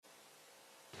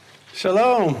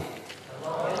Shalom.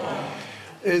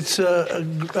 It's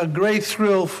a great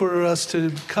thrill for us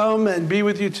to come and be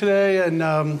with you today.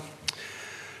 And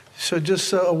so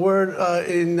just a word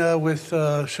with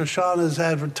Shoshana's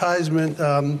advertisement.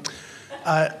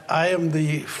 I am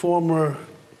the former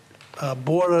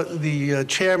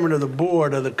chairman of the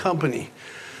board of the company.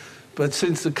 But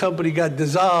since the company got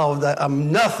dissolved,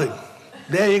 I'm nothing.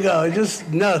 There you go, just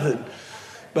nothing.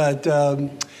 But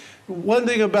one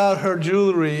thing about her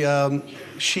jewelry,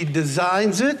 she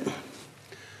designs it,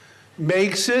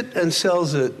 makes it, and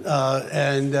sells it.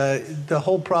 And the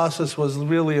whole process was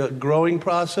really a growing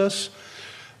process.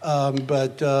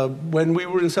 But when we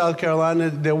were in South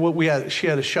Carolina, she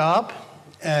had a shop,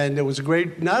 and it was a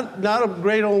great,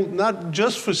 not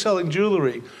just for selling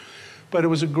jewelry, but it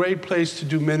was a great place to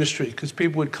do ministry, because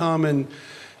people would come and,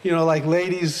 like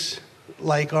ladies,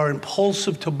 are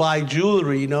impulsive to buy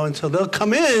jewelry, and so they'll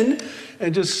come in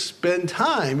and just spend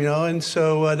time, and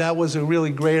so that was a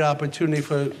really great opportunity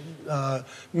for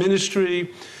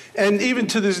ministry. And even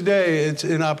to this day, it's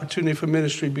an opportunity for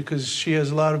ministry because she has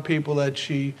a lot of people that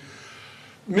she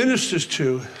ministers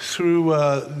to through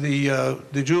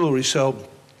the jewelry. So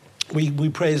we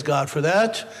praise God for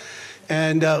that.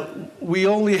 And we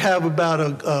only have about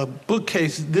a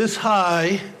bookcase this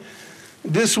high,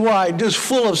 this wide, just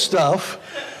full of stuff.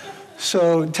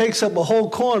 So it takes up a whole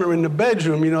corner in the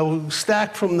bedroom,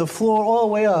 stacked from the floor all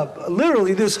the way up,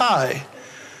 literally this high.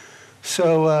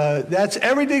 So that's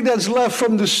everything that's left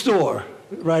from the store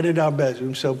right in our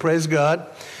bedroom. So praise God.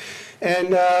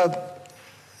 And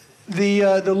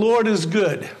the Lord is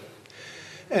good,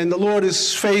 and the Lord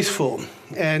is faithful.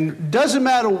 And doesn't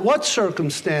matter what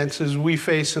circumstances we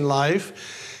face in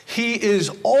life, He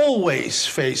is always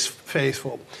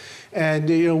faithful. And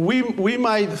we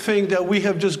might think that we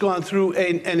have just gone through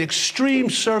an extreme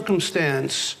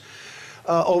circumstance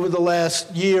over the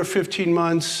last year, 15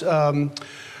 months.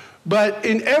 But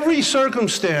in every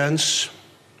circumstance,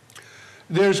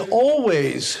 there's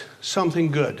always something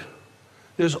good.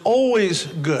 There's always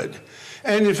good.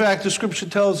 And in fact, the scripture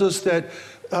tells us that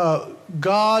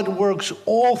God works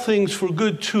all things for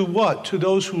good to what? To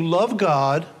those who love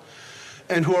God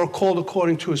and who are called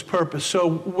according to His purpose. So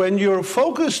when you're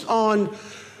focused on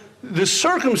the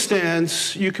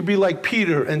circumstance, you could be like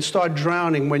Peter and start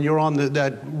drowning when you're on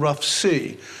that rough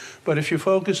sea. But if you're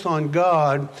focused on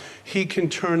God, He can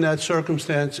turn that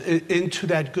circumstance into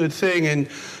that good thing. And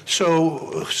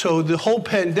so the whole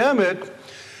pandemic,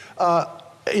 I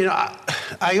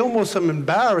almost am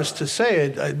embarrassed to say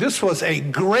it. This was a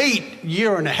great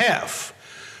year and a half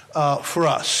for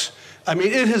us. I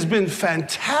mean, it has been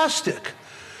fantastic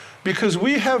because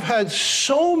we have had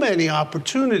so many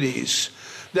opportunities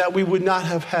that we would not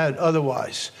have had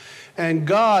otherwise. And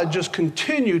God just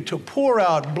continued to pour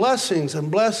out blessings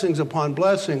and blessings upon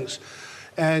blessings.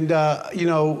 And,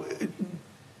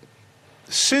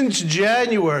 since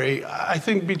January, I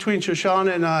think between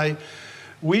Shoshana and I,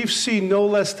 we've seen no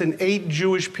less than 8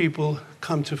 Jewish people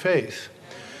come to faith.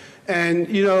 And,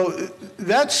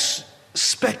 that's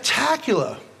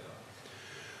spectacular.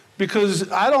 Because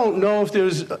I don't know if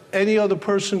there's any other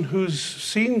person who's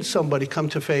seen somebody come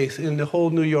to faith in the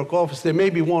whole New York office. There may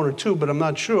be 1 or 2, but I'm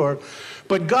not sure.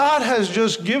 But God has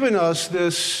just given us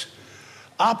this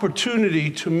opportunity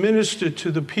to minister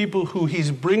to the people who He's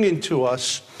bringing to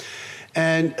us.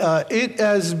 And it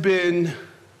has been,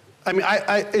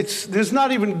 there's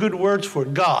not even good words for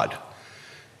it. God.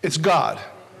 It's God.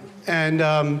 And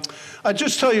I'll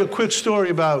just tell you a quick story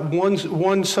about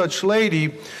one such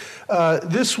lady.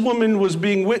 This woman was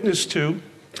being witnessed to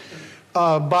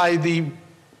by the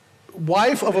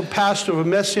wife of a pastor of a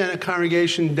Messianic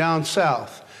congregation down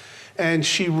south. And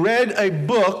she read a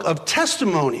book of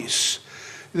testimonies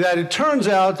that it turns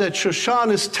out that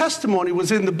Shoshana's testimony was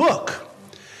in the book.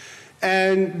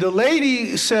 And the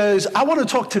lady says, I want to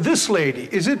talk to this lady.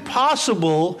 Is it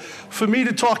possible for me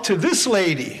to talk to this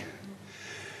lady?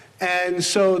 And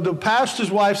so the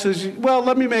pastor's wife says, well,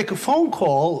 let me make a phone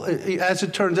call. As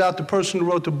it turns out, the person who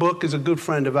wrote the book is a good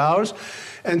friend of ours.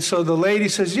 And so the lady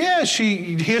says, yeah,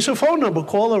 here's her phone number,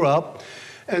 call her up.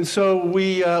 And so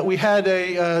we had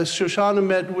Shoshana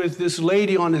met with this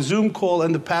lady on a Zoom call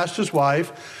and the pastor's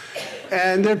wife.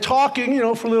 And they're talking,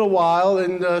 for a little while.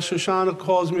 And Shoshana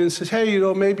calls me and says, hey,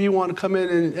 maybe you want to come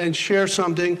in and share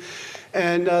something.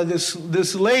 And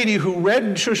this lady who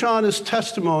read Shoshana's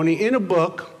testimony in a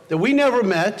book that we never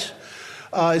met,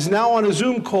 is now on a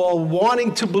Zoom call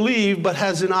wanting to believe but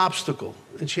has an obstacle.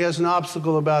 And she has an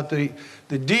obstacle about the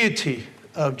deity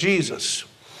of Jesus.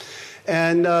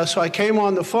 And so I came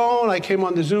on the phone, I came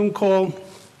on the Zoom call,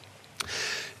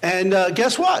 and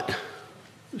guess what?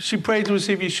 She prayed to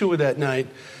receive Yeshua that night.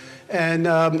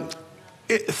 And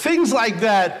things like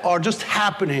that are just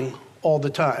happening all the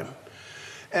time.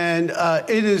 And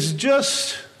it is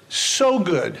just so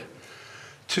good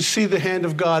to see the hand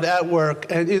of God at work.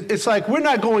 And it's like we're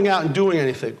not going out and doing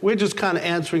anything. We're just kind of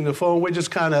answering the phone. We're just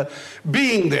kind of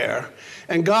being there.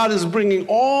 And God is bringing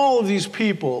all of these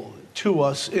people to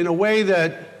us in a way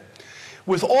that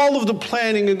with all of the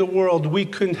planning in the world, we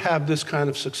couldn't have this kind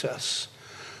of success.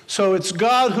 So it's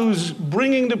God who's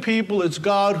bringing the people. It's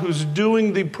God who's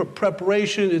doing the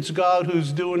preparation. It's God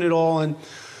who's doing it all. And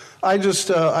I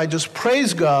just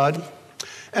praise God.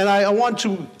 And I want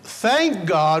to thank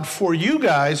God for you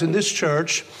guys in this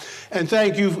church, and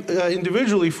thank you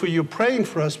individually for your praying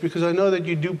for us, because I know that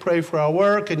you do pray for our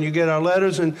work and you get our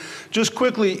letters. And just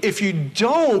quickly, if you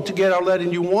don't get our letter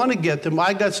and you want to get them,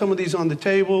 I got some of these on the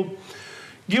table.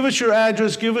 Give us your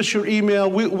address, give us your email.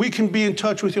 We can be in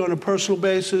touch with you on a personal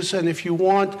basis. And if you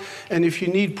want, and if you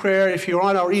need prayer, if you're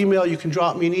on our email, you can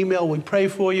drop me an email. We pray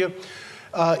for you.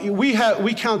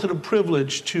 We count it a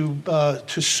privilege to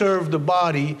serve the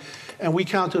body, and we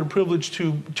count it a privilege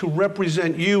to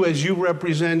represent you as you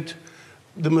represent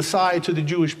the Messiah to the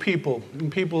Jewish people.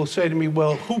 And people say to me,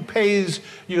 well, who pays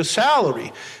your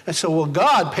salary? I said, well,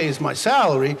 God pays my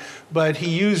salary, but he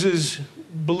uses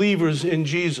believers in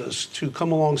Jesus to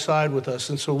come alongside with us.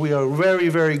 And so we are very,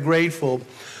 very grateful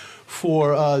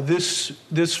for this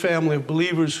family of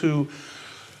believers who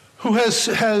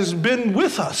has been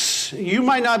with us. You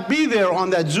might not be there on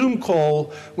that Zoom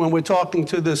call when we're talking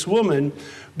to this woman,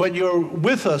 but you're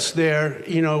with us there,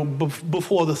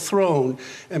 before the throne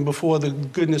and before the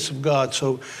goodness of God.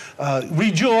 So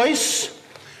rejoice.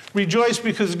 Rejoice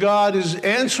because God is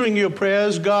answering your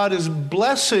prayers. God is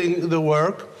blessing the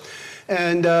work.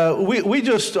 And we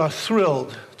just are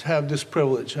thrilled to have this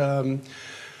privilege.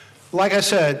 Like I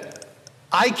said,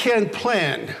 I can't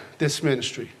plan this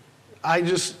ministry. I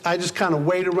just kind of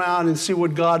wait around and see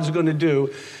what God is going to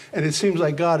do. And it seems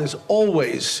like God is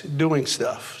always doing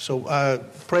stuff. So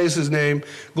praise his name.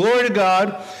 Glory to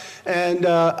God. And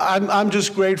I'm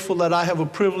just grateful that I have a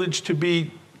privilege to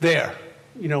be there,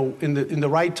 in the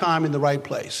right time, in the right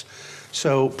place.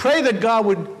 So pray that God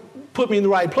would put me in the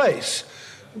right place.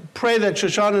 Pray that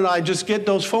Shoshana and I just get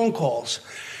those phone calls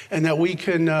and that we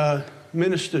can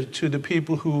minister to the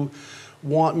people who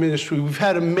want ministry. We've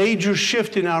had a major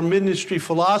shift in our ministry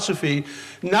philosophy,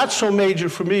 not so major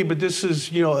for me, but this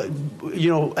is,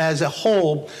 as a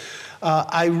whole,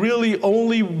 I really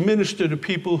only minister to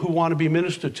people who want to be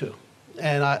ministered to.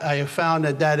 And I have found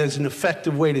that is an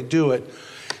effective way to do it.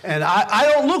 And I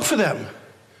don't look for them.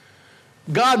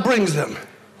 God brings them.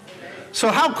 So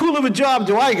how cool of a job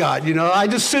do I got? I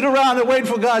just sit around and wait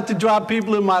for God to drop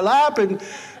people in my lap, and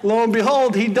lo and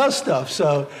behold, he does stuff.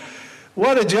 So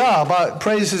what a job. I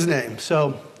praise his name.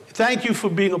 So thank you for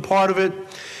being a part of it.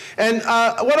 And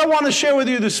what I want to share with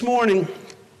you this morning,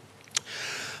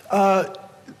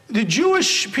 the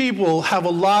Jewish people have a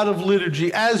lot of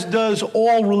liturgy, as does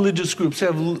all religious groups. They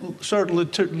have certain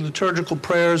liturgical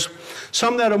prayers,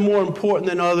 some that are more important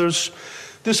than others.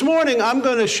 This morning, I'm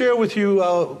going to share with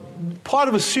you part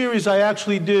of a series I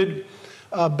actually did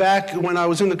back when I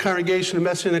was in the congregation, the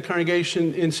Messianic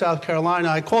congregation in South Carolina.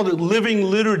 I called it Living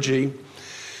Liturgy.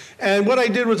 And what I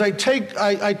did was I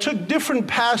took different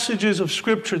passages of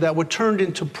Scripture that were turned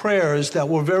into prayers that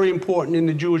were very important in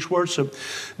the Jewish worship.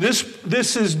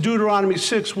 This is Deuteronomy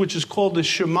 6, which is called the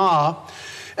Shema.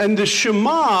 And the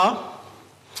Shema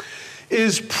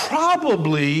is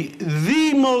probably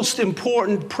the most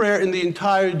important prayer in the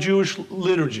entire Jewish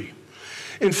liturgy.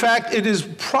 In fact, it is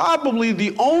probably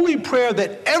the only prayer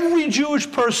that every Jewish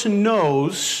person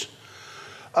knows,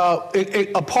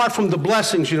 apart from the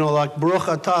blessings, like Baruch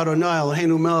atah Adonai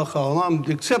Eloheinu melech haolam.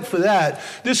 Except for that,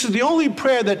 this is the only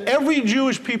prayer that every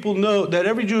Jewish people know, that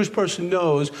every Jewish person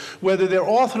knows, whether they're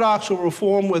Orthodox or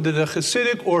Reform, whether they're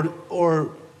Hasidic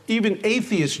or even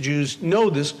atheist Jews know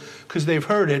this because they've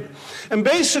heard it. And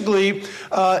basically,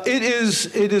 it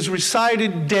is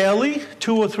recited daily,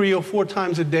 2 or 3 or 4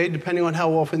 times a day, depending on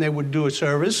how often they would do a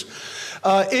service.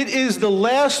 It is the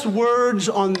last words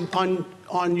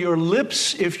on your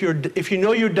lips if you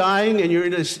know you're dying and you're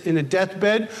in a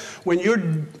deathbed. When you're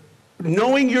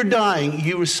knowing you're dying,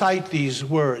 you recite these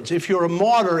words. If you're a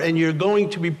martyr and you're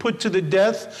going to be put to the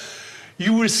death,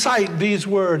 you recite these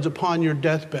words upon your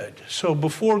deathbed. So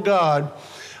before God,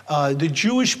 the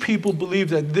Jewish people believe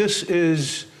that this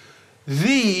is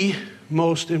the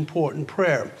most important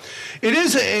prayer. It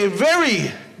is a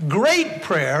very great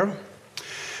prayer,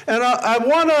 and I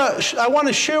want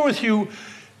to share with you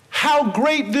how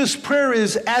great this prayer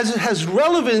is as it has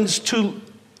relevance to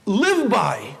live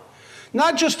by.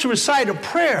 Not just to recite a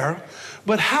prayer,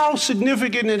 but how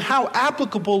significant and how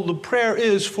applicable the prayer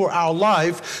is for our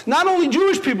life. Not only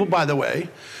Jewish people, by the way,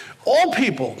 all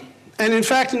people. And in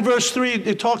fact, in verse 3,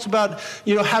 it talks about,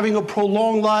 having a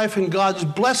prolonged life and God's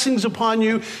blessings upon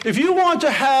you. If you want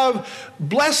to have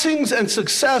blessings and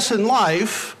success in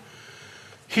life,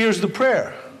 here's the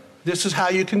prayer. This is how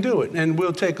you can do it. And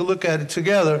we'll take a look at it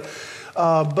together.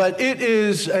 But it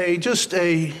is just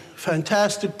a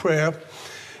fantastic prayer.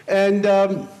 And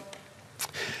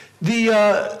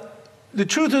the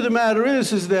truth of the matter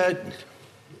is that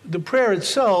the prayer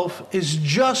itself is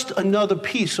just another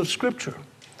piece of Scripture.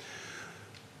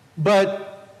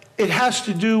 But it has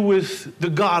to do with the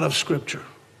God of Scripture.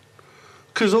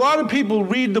 Because a lot of people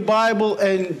read the Bible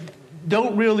and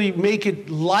don't really make it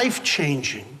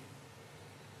life-changing.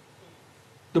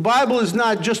 The Bible is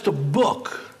not just a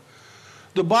book.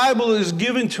 The Bible is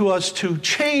given to us to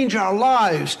change our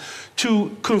lives,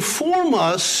 to conform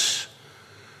us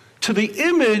to the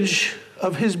image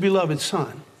of His beloved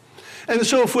Son. And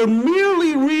so if we're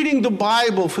merely reading the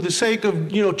Bible for the sake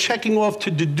of, checking off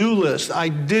to the-do list, I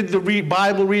did the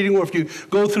Bible reading, or if you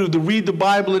go through the read the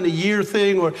Bible in a year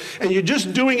thing, and you're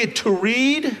just doing it to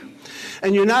read,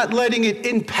 and you're not letting it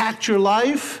impact your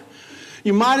life,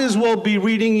 you might as well be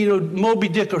reading, Moby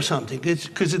Dick or something,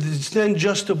 because it's then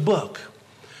just a book.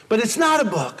 But it's not a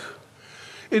book.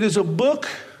 It is a book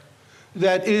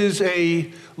that is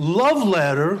a love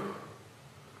letter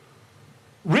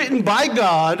written by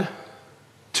God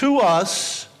to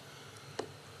us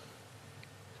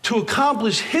to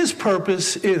accomplish His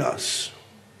purpose in us,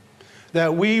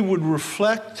 that we would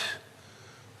reflect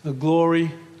the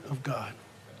glory of God.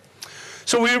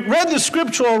 So we read the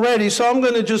Scripture already, so I'm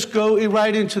going to just go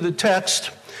right into the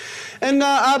text. And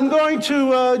I'm going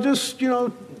to just,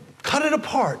 cut it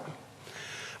apart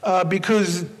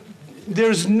because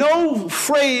there's no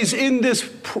phrase in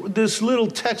this little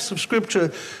text of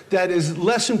Scripture that is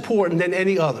less important than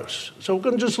any others. So we're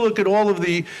going to just look at all of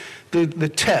the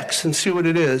text and see what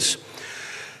it is.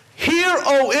 Hear,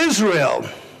 O Israel,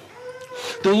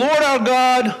 the Lord our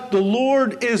God, the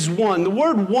Lord is one. The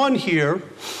word one here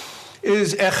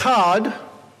is echad.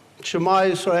 Shema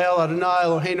Yisrael Adonai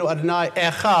Eloheinu Adonai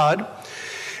echad.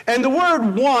 And the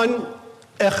word one,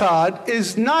 echad,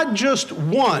 is not just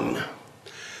one.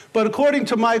 But according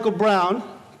to Michael Brown,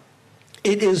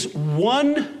 it is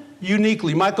one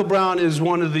uniquely. Michael Brown is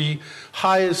one of the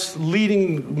highest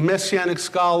leading Messianic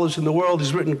scholars in the world.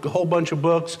 He's written a whole bunch of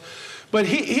books. But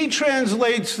he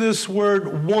translates this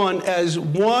word one as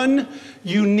one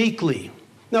uniquely.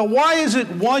 Now, why is it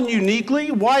one uniquely?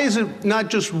 Why is it not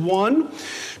just one?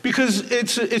 Because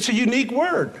it's a unique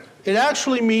word. It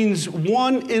actually means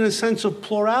one in a sense of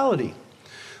plurality.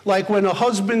 Like when a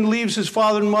husband leaves his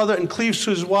father and mother and cleaves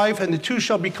to his wife, and the two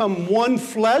shall become one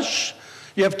flesh.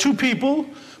 You have two people,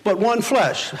 but one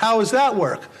flesh. How does that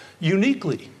work?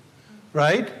 Uniquely,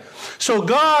 right? So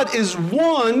God is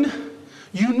one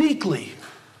uniquely.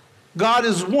 God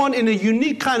is one in a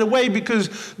unique kind of way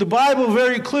because the Bible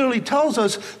very clearly tells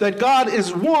us that God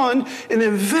is one in a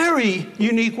very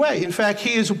unique way. In fact,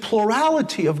 He is a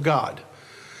plurality of God.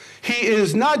 He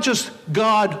is not just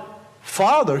God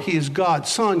Father, He is God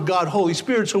Son, God Holy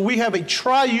Spirit. So we have a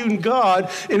triune God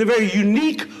in a very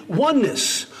unique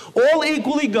oneness. All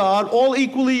equally God, all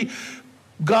equally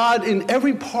God in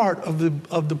every part of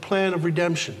the plan of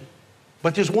redemption.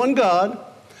 But there's one God.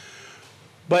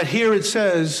 But here it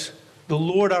says, the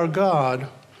Lord our God,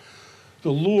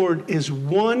 the Lord is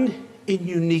one in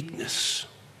uniqueness.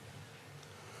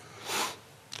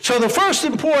 So the first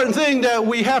important thing that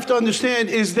we have to understand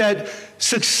is that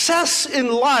success in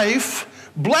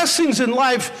life, blessings in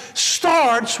life,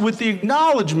 starts with the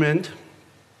acknowledgement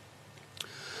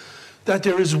that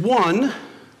there is one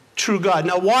true God.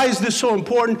 Now, why is this so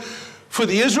important? For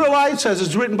the Israelites, as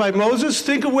it's written by Moses,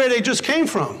 think of where they just came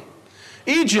from.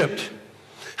 Egypt.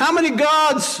 How many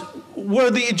gods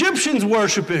were the Egyptians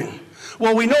worshiping?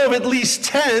 Well, we know of at least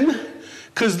 10,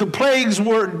 because the plagues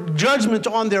were judgment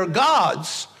on their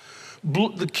gods.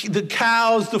 The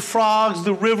cows, the frogs,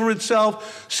 the river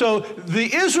itself. So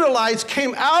the Israelites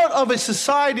came out of a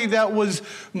society that was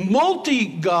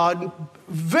multi-God,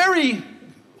 very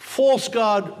false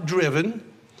God driven. In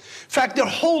fact, their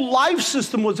whole life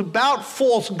system was about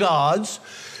false gods.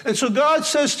 And so God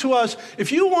says to us,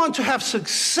 if you want to have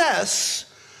success,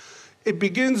 it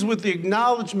begins with the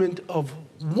acknowledgement of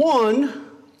one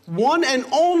and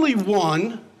only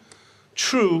one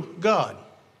true God.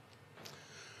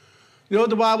 You know what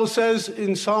the Bible says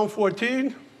in Psalm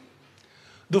 14?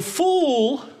 The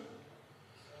fool,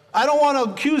 I don't want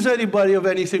to accuse anybody of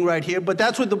anything right here, but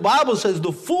that's what the Bible says.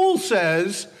 The fool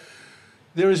says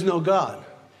there is no God.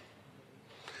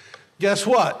 Guess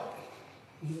what?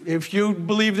 If you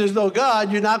believe there's no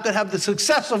God, you're not going to have the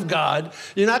success of God.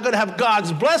 You're not going to have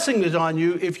God's blessings on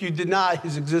you if you deny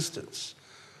his existence.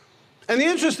 And the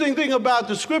interesting thing about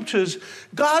the scriptures,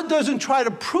 God doesn't try to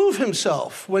prove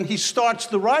himself when he starts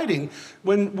the writing.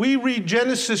 When we read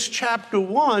Genesis chapter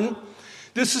 1,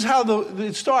 this is how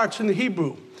it starts in the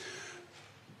Hebrew.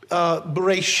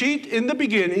 Bereshit, in the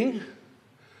beginning,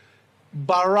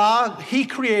 bara, he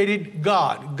created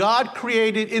God. God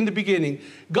created in the beginning.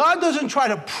 God doesn't try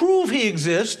to prove he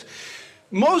exists.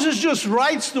 Moses just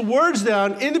writes the words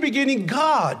down, in the beginning,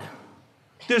 God.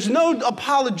 There's no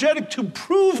apologetic to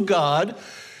prove God.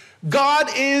 God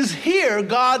is here.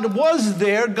 God was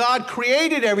there. God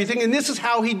created everything, and this is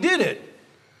how he did it.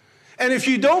 And if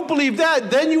you don't believe that,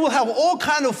 then you will have all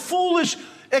kind of foolish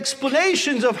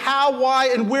explanations of how, why,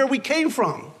 and where we came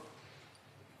from.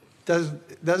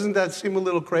 Doesn't that seem a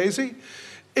little crazy?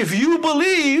 If you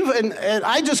believe, and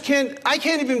I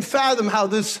can't even fathom how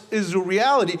this is a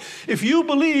reality. If you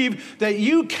believe that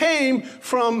you came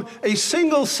from a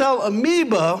single cell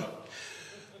amoeba,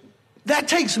 that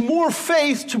takes more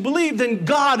faith to believe than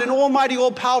God, an almighty,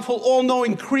 all-powerful,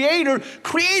 all-knowing creator,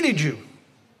 created you.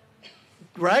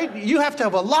 Right? You have to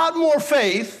have a lot more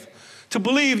faith to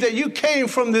believe that you came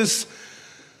from this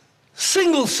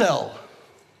single cell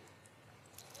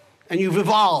and you've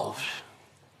evolved.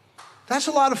 That's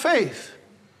a lot of faith.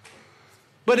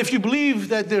 But if you believe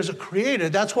that there's a creator,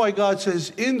 that's why God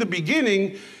says, in the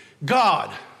beginning,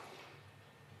 God.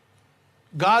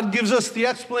 God gives us the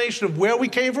explanation of where we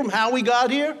came from, how we got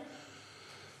here.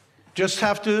 Just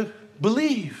have to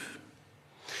believe.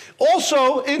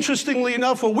 Also, interestingly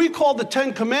enough, what we call the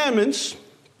Ten Commandments,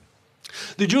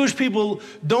 the Jewish people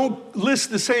don't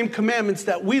list the same commandments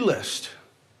that we list,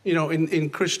 in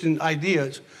Christian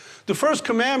ideas. The first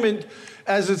commandment,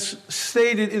 as it's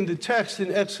stated in the text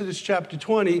in Exodus chapter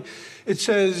 20, it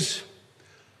says,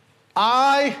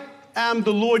 I am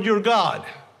the Lord your God.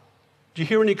 Do you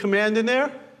hear any command in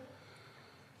there?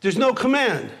 There's no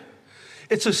command.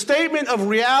 It's a statement of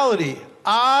reality.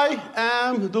 I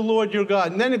am the Lord your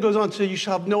God. And then it goes on to say, you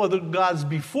shall have no other gods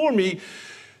before me.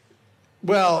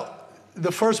 Well,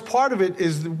 the first part of it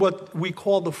is what we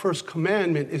call the first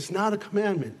commandment. It's not a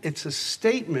commandment. It's a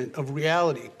statement of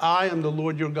reality. I am the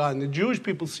Lord your God. And the Jewish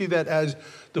people see that as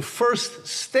the first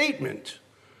statement.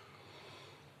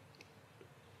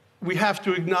 We have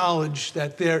to acknowledge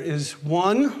that there is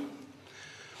one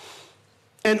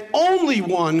and only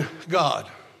one God.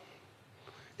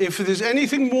 If there's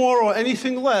anything more or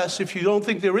anything less, if you don't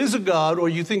think there is a God or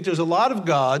you think there's a lot of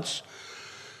gods,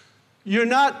 you're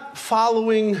not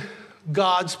following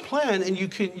God's plan, and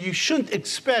you shouldn't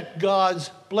expect God's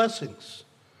blessings.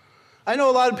 I know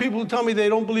a lot of people who tell me they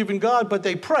don't believe in God, but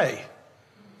they pray.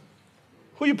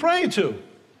 Who are you praying to?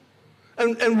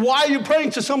 And why are you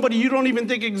praying to somebody you don't even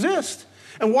think exists?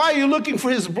 And why are you looking for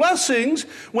his blessings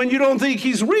when you don't think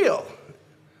he's real?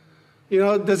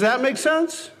 Does that make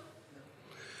sense?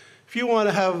 If you want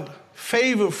to have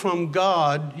favor from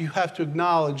God, you have to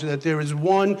acknowledge that there is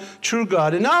one true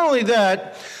God. And not only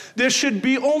that, there should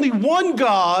be only one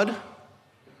God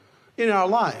in our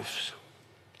lives.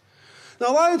 Now,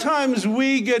 a lot of times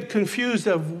we get confused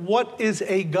of what is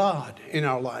a God in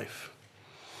our life.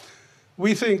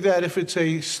 We think that if it's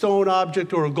a stone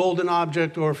object or a golden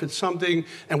object, or if it's something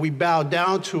and we bow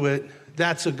down to it,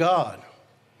 that's a God.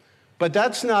 But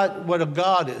that's not what a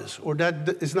God is, or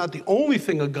that is not the only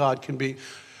thing a God can be.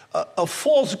 A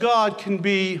false God can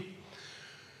be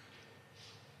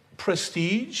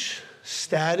prestige,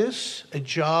 status, a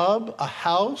job, a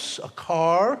house, a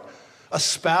car, a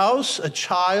spouse, a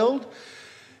child.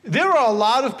 There are a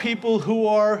lot of people who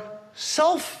are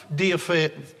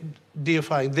self-deifying.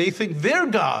 They think they're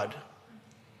God.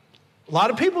 A lot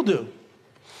of people do.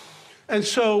 And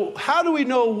so how do we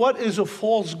know what is a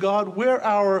false God? Where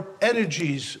our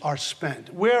energies are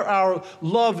spent, where our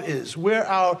love is, where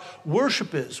our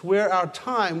worship is, where our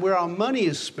time, where our money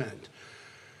is spent.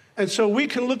 And so we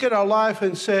can look at our life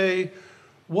and say,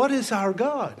 what is our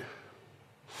God?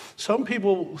 Some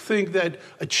people think that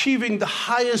achieving the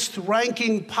highest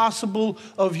ranking possible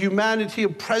of humanity, a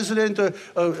president,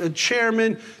 a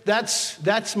chairman,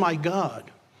 that's my God.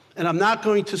 And I'm not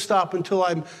going to stop until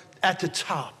I'm at the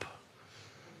top.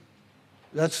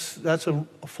 That's a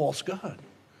false God.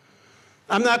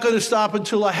 I'm not going to stop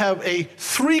until I have a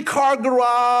 3-car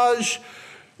garage,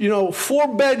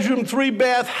 4-bedroom,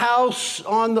 3-bath house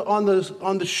on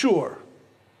the shore.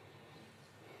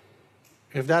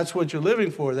 If that's what you're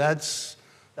living for, that's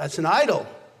an idol.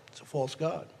 It's a false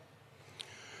God.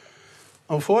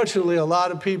 Unfortunately, a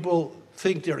lot of people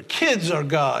think their kids are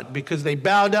God because they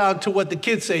bow down to what the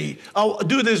kids say. Oh,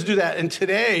 do this, do that. And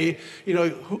today,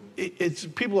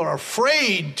 people are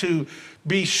afraid to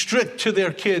be strict to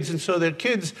their kids, and so their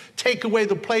kids take away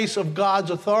the place of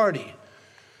God's authority.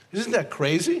 Isn't that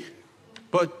crazy?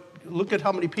 But look at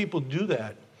how many people do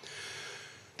that.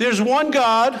 There's one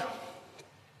God,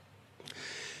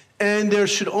 and there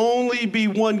should only be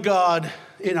one God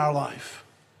in our life.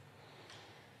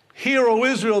 Hear, O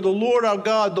Israel, the Lord our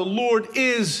God, the Lord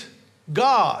is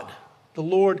God. The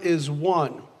Lord is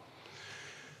one.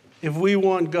 If we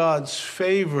want God's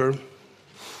favor,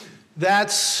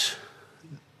 that's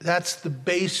the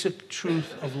basic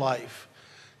truth of life.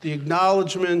 The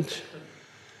acknowledgement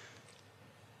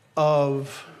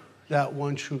of that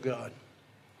one true God.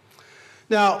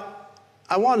 Now,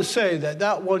 I want to say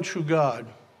that one true God,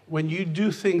 when you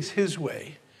do things his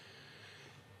way,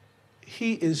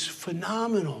 he is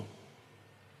phenomenal.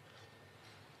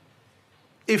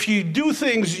 If you do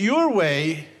things your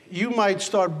way, you might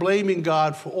start blaming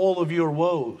God for all of your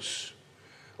woes.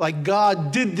 Like,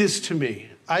 God did this to me.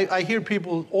 I hear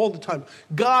people all the time,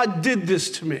 God did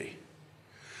this to me.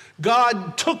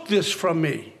 God took this from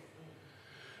me.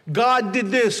 God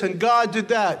did this and God did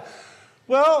that.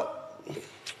 Well,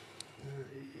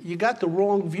 you got the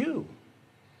wrong view.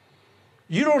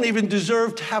 You don't even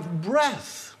deserve to have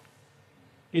breath.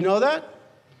 You know that?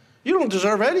 You don't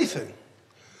deserve anything.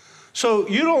 So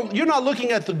you're not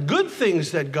looking at the good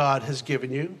things that God has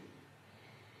given you.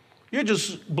 You're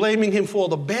just blaming him for all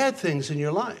the bad things in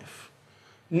your life,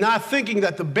 not thinking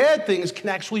that the bad things can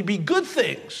actually be good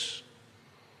things.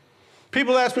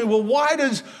 People ask me, well, why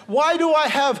do I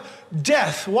have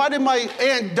death? Why did my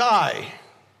aunt die?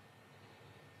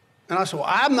 And I said, well,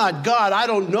 I'm not God. I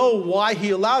don't know why he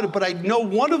allowed it, but I know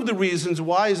one of the reasons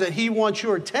why is that he wants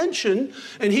your attention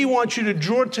and he wants you to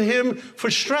draw to him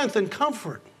for strength and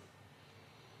comfort.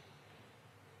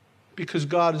 Because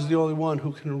God is the only one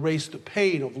who can erase the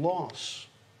pain of loss.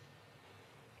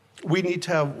 We need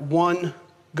to have one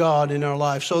God in our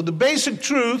life. So the basic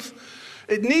truth,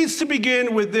 it needs to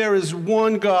begin with there is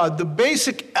one God. The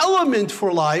basic element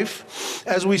for life,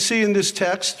 as we see in this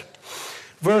text,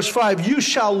 verse 5, you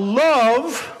shall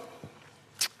love.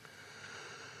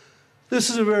 This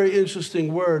is a very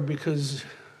interesting word because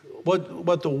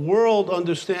what the world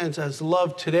understands as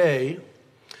love today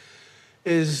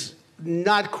is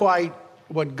not quite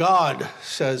what God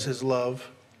says is love.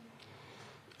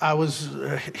 I was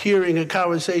hearing a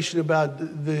conversation about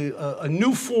a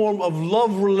new form of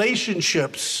love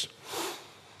relationships.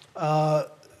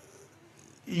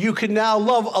 You can now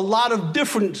love a lot of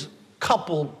different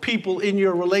people in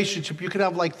your relationship. You can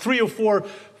have like 3 or 4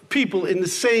 people in the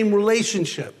same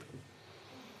relationship.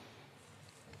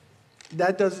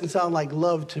 That doesn't sound like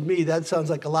love to me. That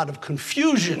sounds like a lot of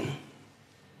confusion.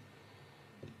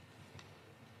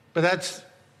 But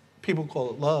people call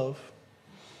it love.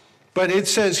 But it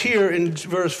says here in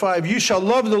verse 5, you shall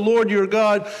love the Lord your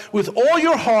God with all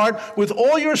your heart, with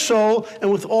all your soul,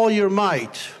 and with all your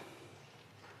might.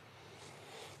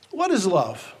 What is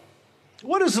love?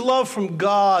 What is love from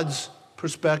God's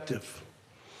perspective?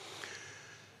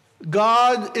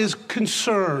 God is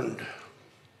concerned.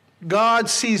 God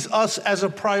sees us as a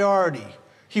priority.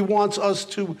 He wants us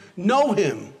to know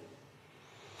him.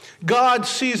 God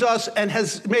sees us and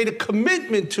has made a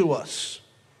commitment to us.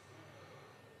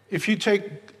 If you take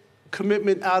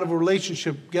commitment out of a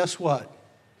relationship, guess what?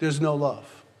 There's no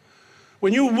love.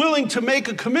 When you're willing to make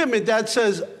a commitment, that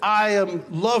says, I am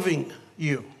loving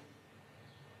you.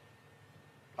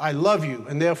 I love you,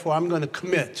 and therefore I'm going to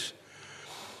commit.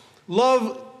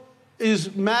 Love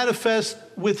is manifest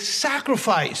with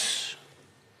sacrifice.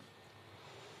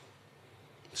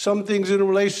 Some things in a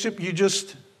relationship you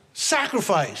just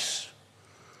sacrifice.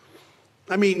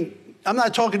 I mean, I'm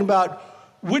not talking about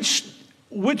which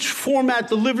format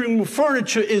the living room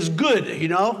furniture is good,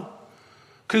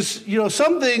 Because,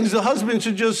 some things the husband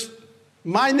should just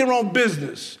mind their own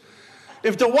business.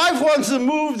 If the wife wants to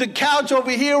move the couch over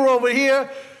here,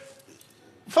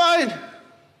 fine.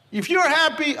 If you're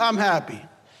happy, I'm happy.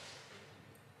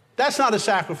 That's not a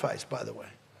sacrifice, by the way.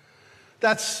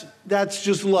 That's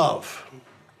just love.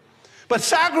 But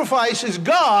sacrifice is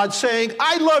God saying,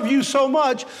 I love you so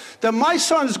much that my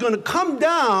son is going to come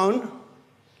down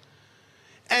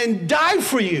and die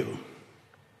for you.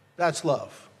 That's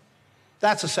love.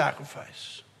 That's a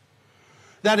sacrifice.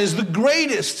 That is the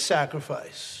greatest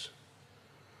sacrifice.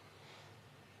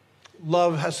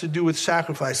 Love has to do with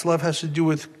sacrifice. Love has to do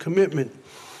with commitment.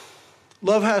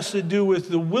 Love has to do with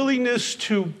the willingness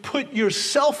to put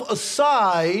yourself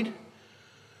aside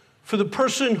for the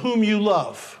person whom you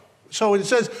love. So it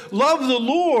says, love the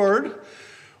Lord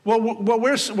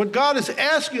What God is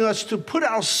asking us to put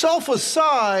ourselves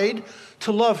aside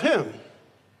to love him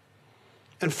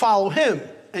and follow him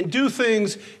and do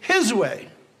things his way.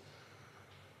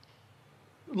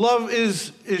 Love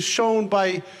is shown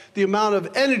by the amount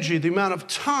of energy, the amount of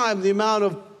time, the amount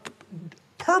of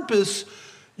purpose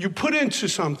you put into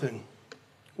something.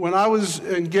 When I was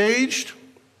engaged,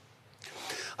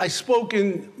 I spoke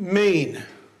in Maine,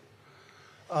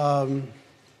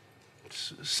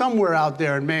 somewhere out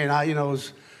there in Maine.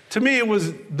 To me, it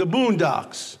was the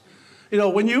boondocks.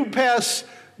 When you pass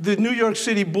the New York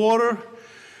City border,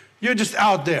 you're just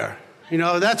out there.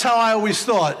 That's how I always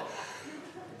thought.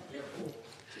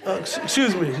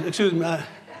 Excuse me.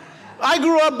 I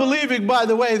grew up believing, by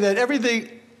the way, that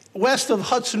everything west of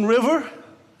Hudson River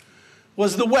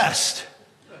was the West.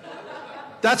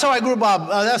 That's how I grew up.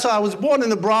 That's how I was born in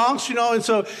the Bronx, and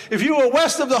so if you were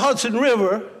west of the Hudson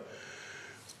River,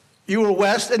 you were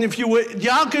west, and if you were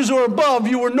Yonkers or above,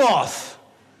 you were north.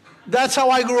 That's how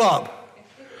I grew up.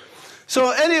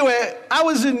 So anyway, I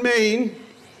was in Maine,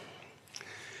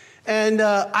 and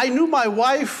I knew my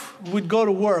wife would go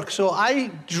to work, so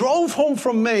I drove home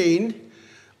from Maine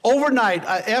overnight.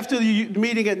 After the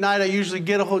meeting at night, I usually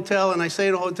get a hotel, and I stay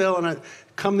in a hotel, and I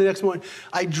come the next morning.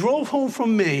 I drove home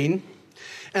from Maine,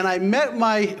 and I met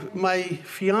my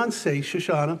fiancée,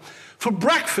 Shoshana, for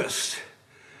breakfast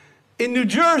in New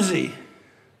Jersey,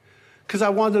 because I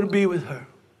wanted to be with her.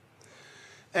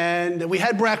 And we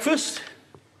had breakfast.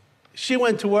 She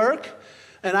went to work,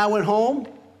 and I went home.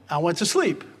 I went to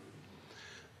sleep.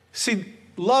 See,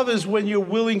 love is when you're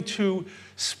willing to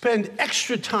spend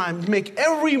extra time, make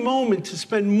every moment to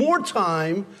spend more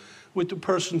time with the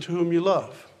person to whom you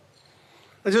love.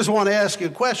 I just want to ask you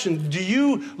a question. Do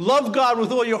you love God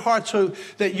with all your heart so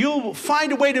that you'll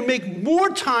find a way to make more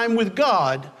time with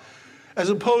God as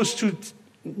opposed to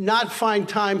not find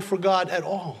time for God at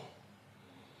all?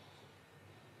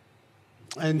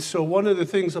 And so one of the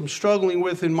things I'm struggling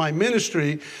with in my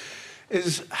ministry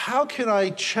is how can I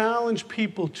challenge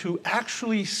people to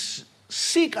actually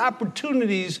seek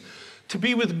opportunities to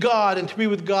be with God and to be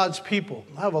with God's people.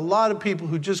 I have a lot of people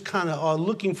who just kind of are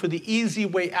looking for the easy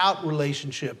way out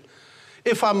relationship.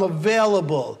 If I'm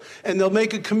available, and they'll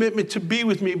make a commitment to be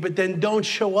with me, but then don't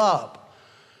show up.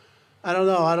 I don't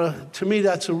know. To me,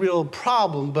 that's a real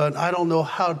problem, but I don't know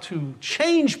how to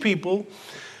change people,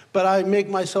 but I make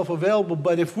myself available.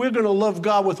 But if we're going to love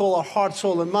God with all our heart,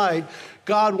 soul, and might,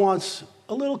 God wants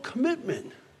a little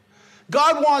commitment.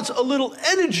 God wants a little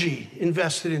energy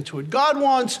invested into it. God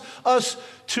wants us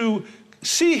to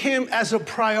see him as a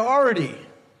priority.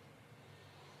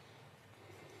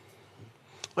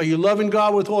 Are you loving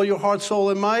God with all your heart, soul,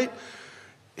 and might?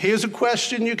 Here's a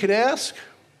question you could ask.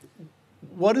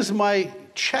 What does my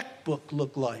checkbook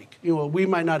look like? We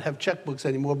might not have checkbooks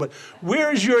anymore, but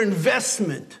where is your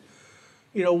investment?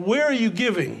 Where are you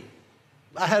giving?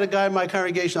 I had a guy in my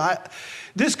congregation.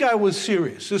 This guy was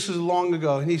serious. This is long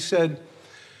ago, and he said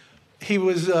he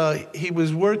was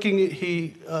working.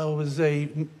 He was a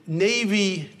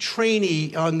Navy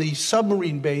trainee on the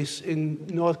submarine base in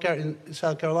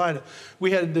South Carolina.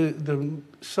 We had the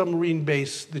submarine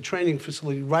base, the training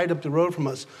facility, right up the road from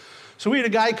us. So we had a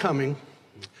guy coming,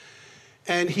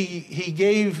 and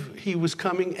he was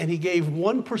coming, and he gave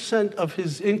 1% of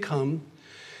his income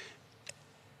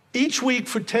each week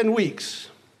for 10 weeks.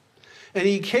 And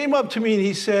he came up to me and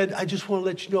he said, I just want to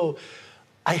let you know,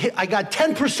 I got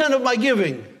 10% of my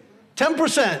giving,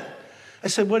 10%. I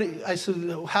said,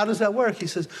 how does that work? He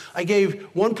says, I gave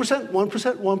 1%, 1%,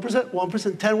 1%,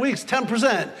 1%, 10 weeks,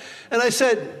 10%. And I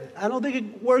said, I don't think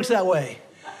it works that way.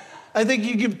 I think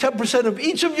you give 10% of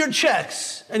each of your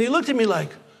checks. And he looked at me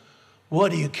like,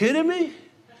 what, are you kidding me?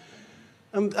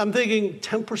 I'm thinking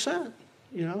 10%,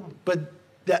 but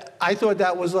I thought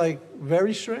that was like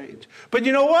very strange. But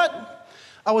you know what?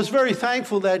 I was very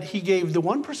thankful that he gave the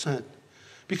 1%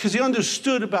 because he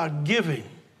understood about giving.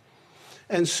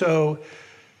 And so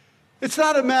it's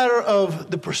not a matter of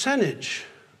the percentage.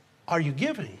 Are you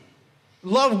giving?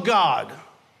 Love God.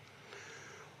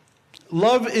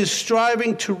 Love is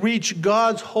striving to reach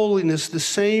God's holiness the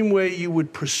same way you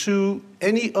would pursue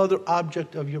any other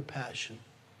object of your passion.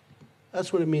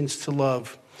 That's what it means to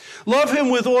love. Love him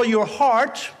with all your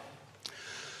heart.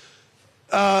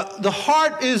 The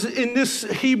heart is, in this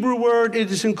Hebrew word, it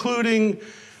is including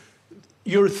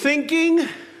your thinking,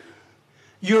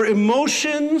 your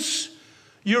emotions,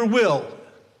 your will.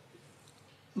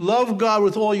 Love God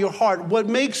with all your heart. What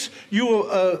makes you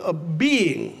a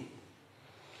being?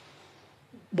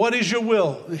 What is your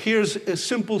will? Here's a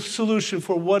simple solution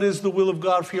for what is the will of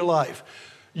God for your life.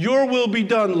 Your will be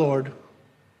done, Lord.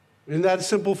 Isn't that a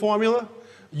simple formula?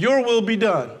 Your will be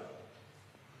done.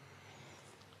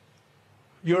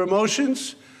 Your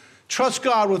emotions, trust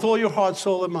God with all your heart,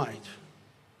 soul, and might.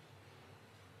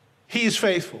 He is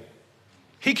faithful.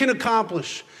 He can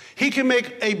accomplish. He can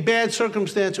make a bad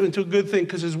circumstance into a good thing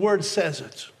because his word says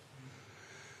it.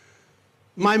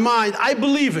 My mind, I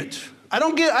believe it. I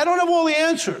don't have all the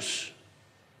answers.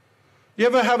 You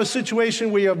ever have a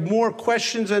situation where you have more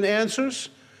questions than answers?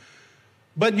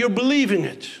 But you're believing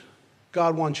it.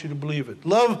 God wants you to believe it.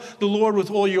 Love the Lord with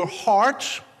all your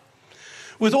heart,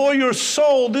 with all your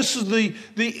soul. This is the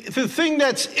thing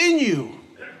that's in you.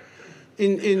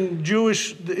 In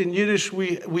Yiddish,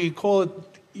 we call it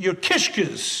your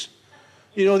kishkas.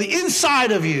 You know, the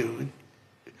inside of you.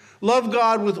 Love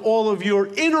God with all of your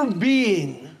inner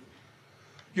being,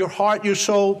 your heart, your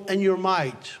soul, and your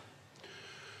might.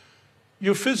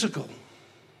 Your physical.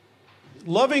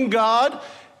 Loving God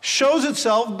shows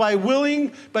itself by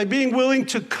being willing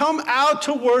to come out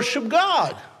to worship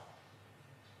God.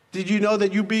 Did you know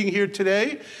that you being here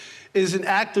today is an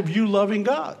act of you loving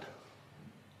God?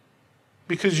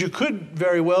 Because you could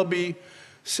very well be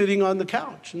sitting on the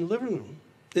couch in the living room.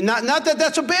 And not that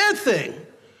that's a bad thing.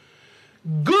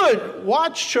 Good,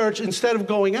 watch church instead of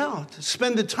going out.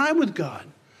 Spend the time with God.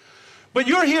 But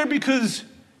you're here because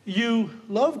you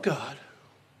love God.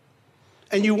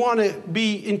 And you want to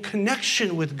be in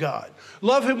connection with God.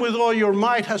 Love him with all your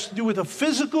might has to do with a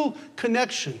physical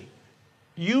connection,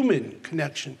 human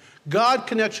connection, God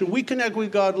connection. We connect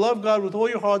with God, love God with all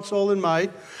your heart, soul, and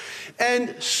might,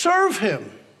 and serve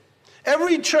him.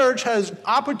 Every church has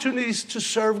opportunities to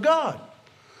serve God,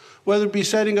 whether it be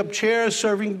setting up chairs,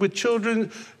 serving with children,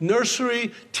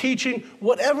 nursery, teaching,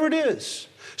 whatever it is.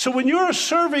 So when you're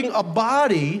serving a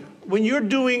body, when you're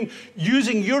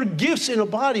using your gifts in a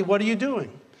body, what are you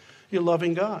doing? You're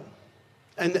loving God.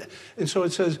 And so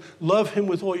it says, love him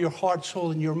with all your heart,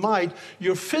 soul, and your might.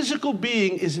 Your physical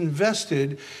being is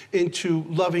invested into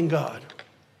loving God.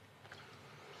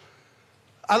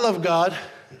 I love God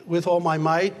with all my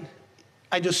might.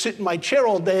 I just sit in my chair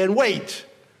all day and wait.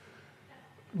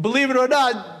 Believe it or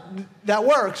not, that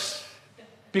works.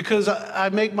 Because I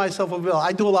make myself available.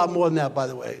 I do a lot more than that, by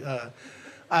the way.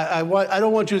 I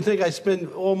don't want you to think I spend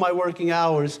all my working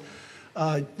hours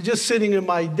just sitting in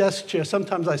my desk chair.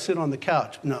 Sometimes I sit on the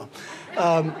couch. No.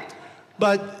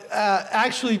 But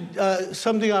actually,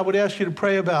 something I would ask you to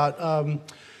pray about.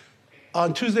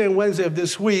 On Tuesday and Wednesday of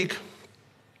this week,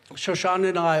 Shoshana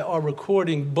and I are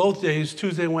recording both days,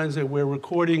 Tuesday and Wednesday. We're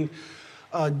recording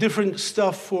different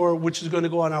stuff which is going to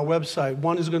go on our website.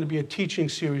 One is going to be a teaching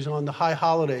series on the high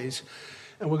holidays,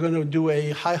 and we're going to do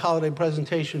a high holiday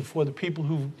presentation for the people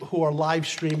who are live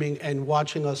streaming and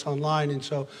watching us online. And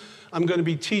so I'm going to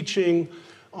be teaching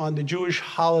on the Jewish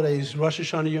holidays, Rosh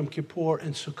Hashanah, Yom Kippur,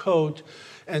 and Sukkot.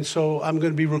 And so I'm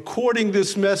going to be recording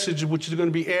this message, which is going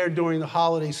to be aired during the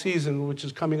holiday season, which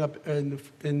is coming up, and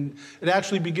it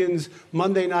actually begins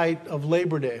Monday night of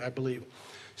Labor Day, I believe.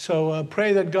 So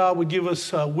pray that God would give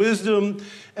us wisdom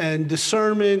and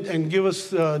discernment and give us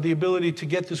the ability to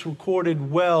get this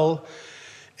recorded well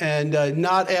and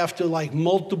not after like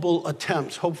multiple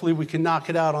attempts. Hopefully we can knock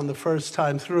it out on the first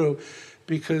time through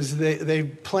because they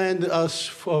planned us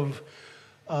from,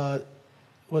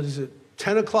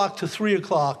 10 o'clock to 3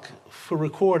 o'clock for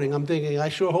recording. I'm thinking, I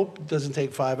sure hope it doesn't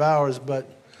take 5 hours, but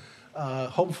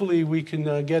hopefully we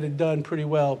can get it done pretty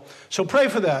well. So pray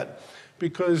for that.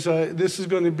 Because this is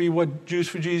going to be what Jews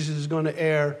for Jesus is going to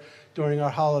air during our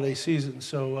holiday season.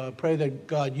 So pray that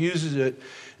God uses it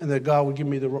and that God will give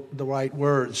me the right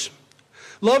words.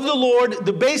 Love the Lord,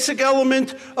 the basic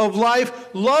element of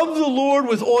life. Love the Lord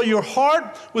with all your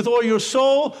heart, with all your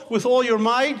soul, with all your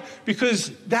might, because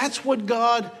that's what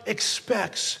God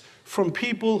expects from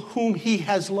people whom he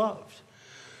has loved.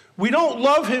 We don't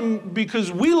love him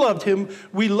because we loved him.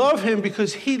 We love him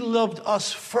because he loved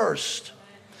us first.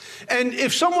 And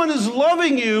if someone is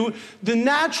loving you, the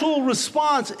natural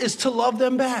response is to love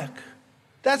them back.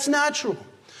 That's natural.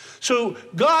 So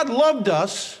God loved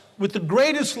us with the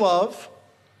greatest love.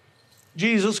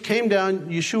 Jesus came down,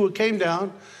 Yeshua came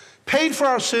down, paid for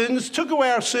our sins, took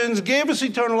away our sins, gave us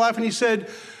eternal life, and he said,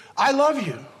 I love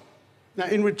you. Now,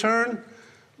 in return,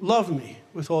 love me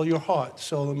with all your heart,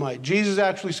 soul, and might. Jesus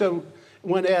actually said,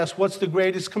 when asked, what's the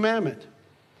greatest commandment?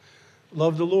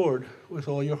 Love the Lord with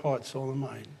all your heart, soul, and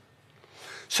mind.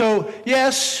 So,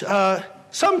 yes,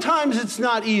 sometimes it's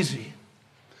not easy.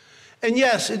 And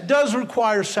yes, it does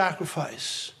require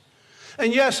sacrifice.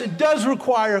 And yes, it does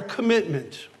require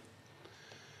commitment.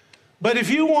 But if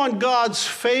you want God's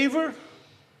favor,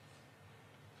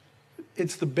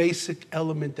 it's the basic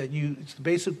element it's the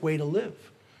basic way to live.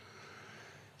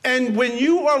 And when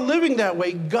you are living that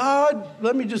way, God,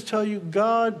 let me just tell you,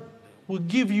 God will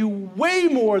give you way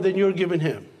more than you're giving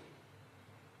him.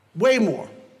 Way more.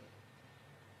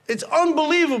 It's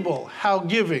unbelievable how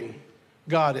giving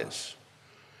God is.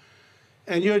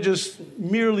 And you're just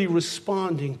merely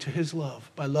responding to his love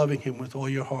by loving him with all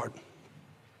your heart.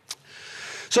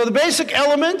 So the basic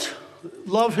element,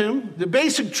 love him. The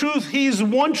basic truth, he's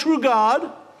one true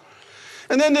God.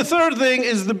 And then the third thing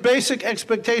is the basic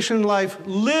expectation in life,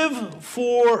 live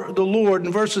for the Lord.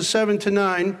 In verses 7 to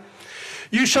 9,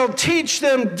 you shall teach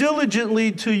them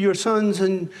diligently to your sons,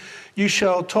 and you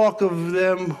shall talk of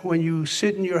them when you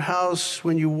sit in your house,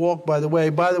 when you walk by the way.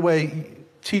 By the way,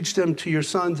 teach them to your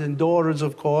sons and daughters,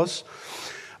 of course.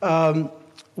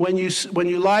 When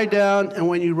you lie down and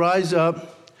when you rise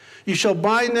up, you shall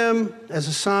bind them as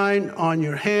a sign on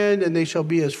your hand, and they shall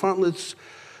be as frontlets.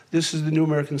 This is the New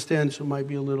American Standard, so it might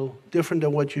be a little different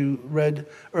than what you read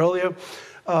earlier.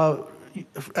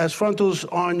 As frontals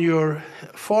on your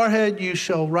forehead, you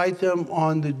shall write them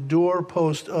on the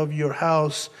doorpost of your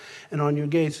house and on your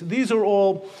gates. These are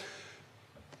all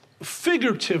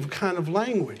figurative kind of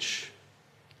language.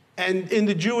 And in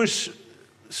the Jewish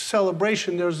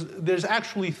celebration, there's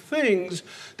actually things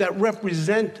that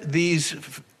represent these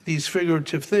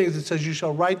figurative things. It says, you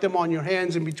shall write them on your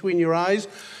hands and between your eyes.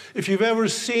 If you've ever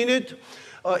seen it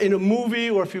in a movie,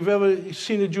 or if you've ever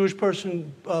seen a Jewish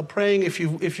person praying, if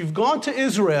you've gone to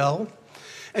Israel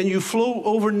and you flew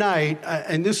overnight,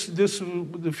 and this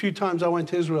the few times I went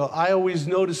to Israel, I always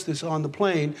noticed this on the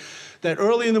plane, that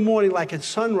early in the morning, like at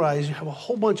sunrise, you have a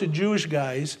whole bunch of Jewish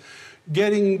guys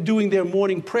doing their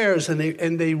morning prayers, and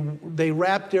they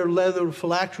wrap their leather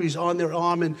phylacteries on their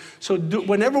arm, and so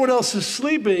when everyone else is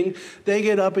sleeping, they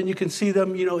get up and you can see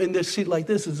them, in their seat like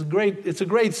this. It's a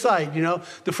great sight,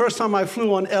 The first time I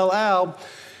flew on El Al,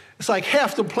 it's like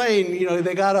half the plane,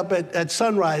 they got up at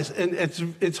sunrise, and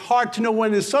it's hard to know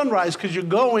when is sunrise because you're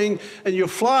going and you're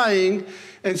flying,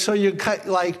 and so you're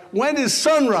like, when is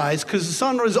sunrise? Because the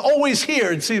sunrise is always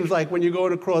here, it seems like, when you're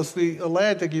going across the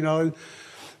Atlantic,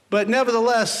 But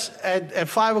nevertheless, at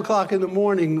 5 o'clock in the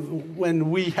morning,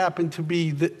 when we happened to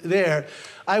be there,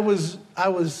 I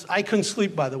couldn't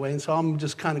sleep, by the way, and so I'm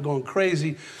just kind of going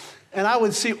crazy. And I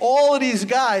would see all of these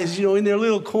guys, in their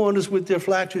little corners with their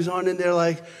phylacteries on, and they're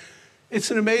like,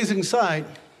 it's an amazing sight.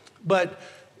 But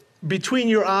between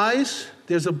your eyes,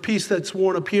 there's a piece that's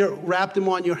worn up here, wrap them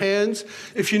on your hands.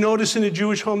 If you notice in a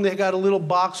Jewish home, they got a little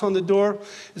box on the door.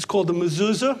 It's called the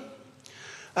mezuzah.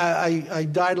 I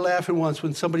died laughing once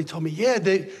when somebody told me,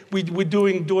 we're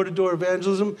doing door-to-door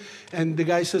evangelism, and the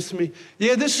guy says to me,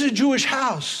 this is a Jewish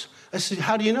house. I said,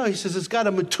 how do you know? He says, it's got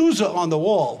a mezuzah on the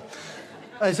wall.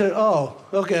 I said, oh,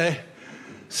 okay.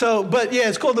 So, but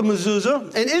it's called the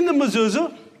mezuzah, and in the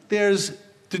mezuzah, there's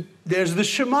the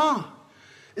Shema,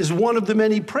 is one of the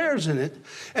many prayers in it.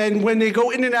 And when they go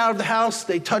in and out of the house,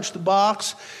 they touch the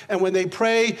box, and when they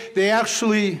pray, they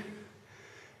actually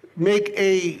make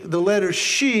the letter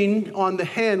Shin on the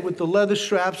hand with the leather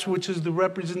straps, which is the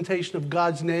representation of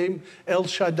God's name, El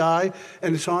Shaddai,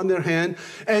 and it's on their hand.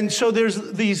 And so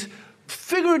there's these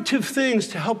figurative things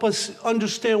to help us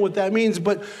understand what that means,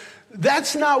 but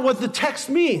that's not what the text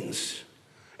means.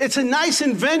 It's a nice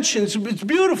invention. It's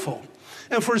beautiful.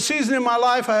 And for a season in my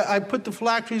life, I put the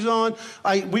phylacteries on.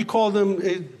 We call them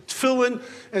tefillin.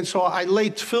 And so I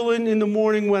laid tefillin in the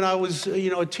morning when I was,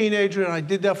 a teenager, and I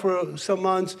did that for some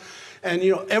months. And,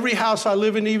 every house I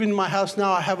live in, even my house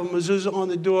now, I have a mezuzah on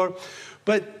the door.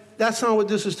 But that's not what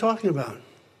this is talking about.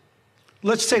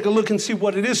 Let's take a look and see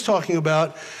what it is talking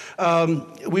about.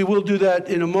 We will do that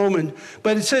in a moment.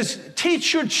 But it says,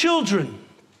 teach your children.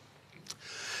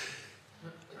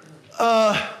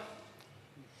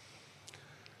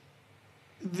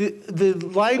 The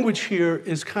language here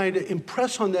is kind of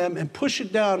impress on them and push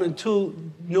it down until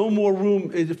no more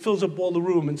room, it fills up all the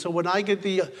room. And so when I get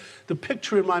the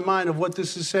picture in my mind of what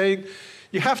this is saying,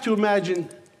 you have to imagine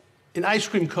an ice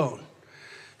cream cone.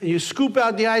 And you scoop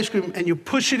out the ice cream and you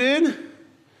push it in,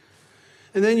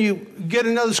 and then you get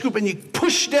another scoop and you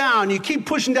push down, you keep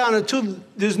pushing down until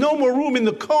there's no more room in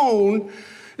the cone.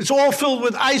 It's all filled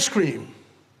with ice cream.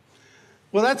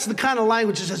 Well, that's the kind of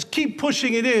language that says, keep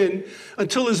pushing it in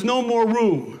until there's no more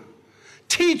room.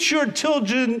 Teach your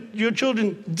children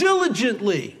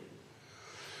diligently.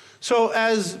 So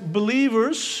as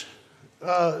believers,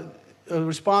 a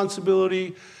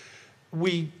responsibility,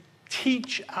 we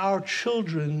teach our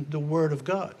children the Word of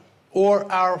God, or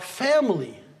our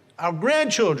family, our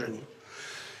grandchildren.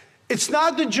 It's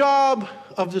not the job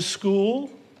of the school.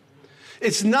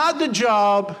 It's not the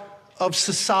job of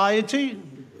society.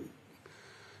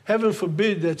 heaven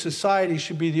forbid that society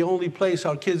should be the only place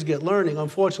our kids get learning.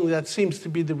 Unfortunately, that seems to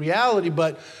be the reality,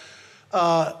 but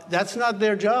that's not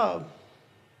their job.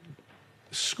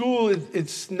 School,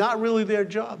 it's not really their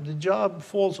job. The job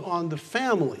falls on the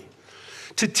family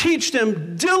to teach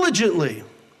them diligently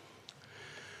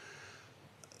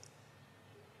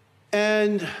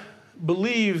and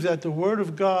believe that the Word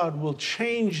of God will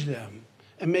change them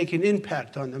and make an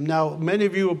impact on them. Now, many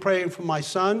of you are praying for my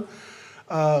son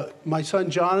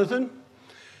Jonathan.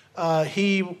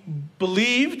 He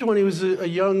believed when he was a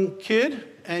young kid,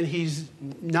 and he's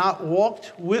not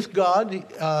walked with God.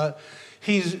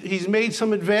 He's made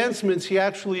some advancements. He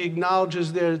actually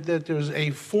acknowledges that there's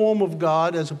a form of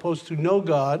God as opposed to no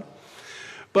God.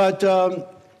 But,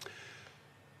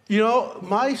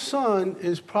 my son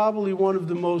is probably one of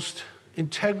the most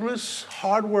integrous,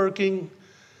 hardworking,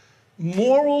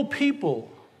 moral people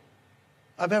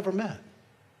I've ever met.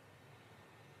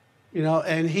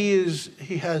 And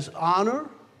he has honor.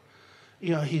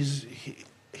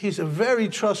 He's a very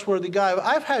trustworthy guy.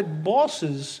 I've had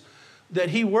bosses that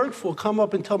he worked for come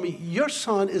up and tell me, your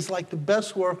son is like the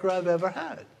best worker I've ever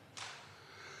had.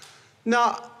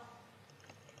 Now,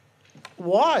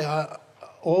 why?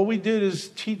 All we did is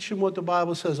teach him what the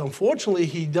Bible says. Unfortunately,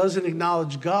 he doesn't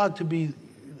acknowledge God to be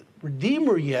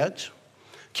Redeemer yet.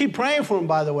 Keep praying for him,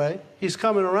 by the way. He's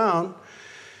coming around.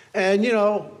 And,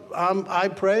 I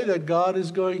pray that God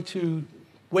is going to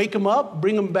wake him up,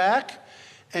 bring him back,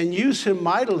 and use him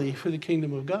mightily for the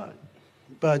kingdom of God.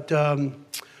 But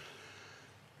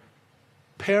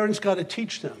parents got to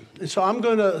teach them. And so I'm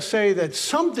going to say that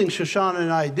something Shoshana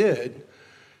and I did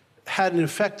had an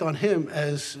effect on him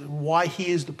as why he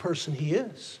is the person he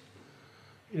is.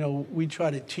 We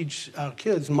try to teach our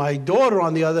kids. My daughter,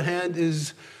 on the other hand,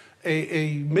 is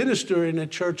a minister in a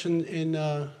church in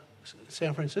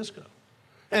San Francisco.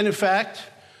 And in fact,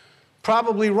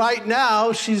 probably right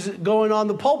now, she's going on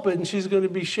the pulpit and she's going to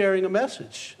be sharing a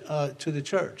message to the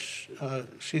church.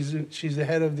 She's the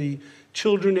head of the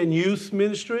children and youth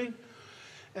ministry.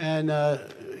 And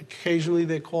occasionally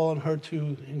they call on her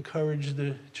to encourage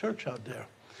the church out there.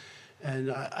 And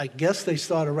I guess they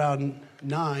start around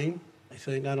 9, I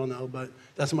think. I don't know, but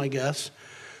that's my guess.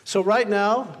 So right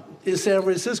now in San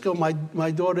Francisco,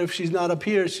 my daughter, if she's not up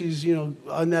here, she's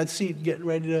on that seat getting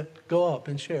ready to go up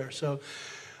and share. So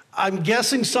I'm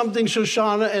guessing something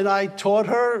Shoshana and I taught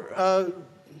her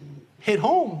hit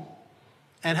home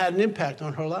and had an impact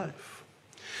on her life.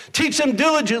 Teach them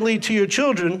diligently to your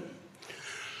children.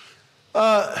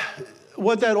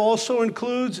 What that also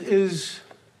includes is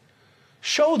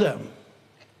show them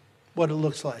what it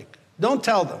looks like. Don't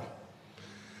tell them.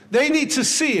 They need to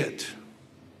see it.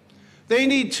 They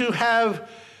need to have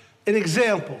an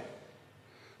example.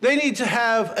 They need to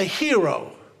have a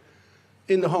hero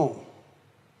in the home.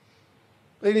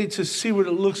 They need to see what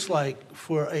it looks like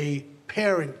for a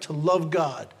parent to love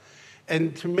God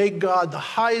and to make God the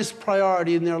highest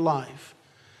priority in their life.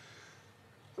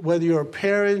 Whether you're a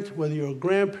parent, whether you're a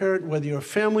grandparent, whether you're a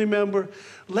family member,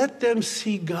 let them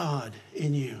see God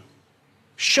in you.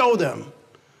 Show them.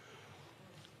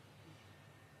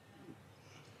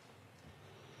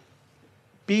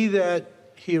 Be that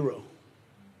hero.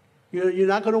 You're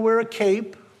not going to wear a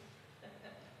cape.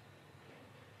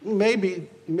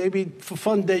 Maybe for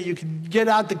fun day you can get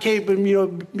out the cape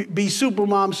and be super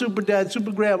mom, super dad,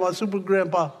 super grandma, super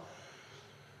grandpa.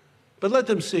 But let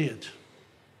them see it.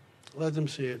 Let them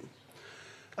see it.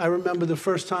 I remember the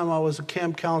first time I was a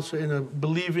camp counselor in a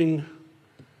believing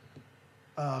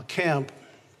camp.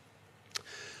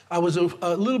 I was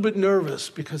a little bit nervous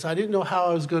because I didn't know how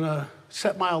I was going to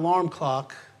set my alarm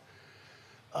clock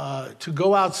to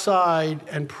go outside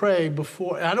and pray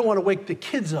before. And I don't want to wake the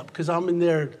kids up because I'm in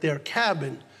their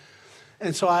cabin.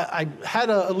 And so I had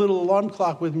a little alarm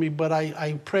clock with me, but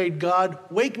I prayed, God,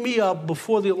 wake me up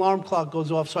before the alarm clock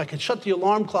goes off so I can shut the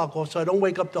alarm clock off so I don't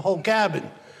wake up the whole cabin.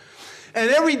 And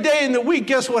every day in the week,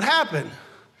 guess what happened?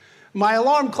 My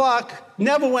alarm clock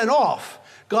never went off.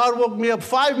 God woke me up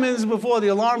 5 minutes before the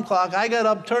alarm clock. I got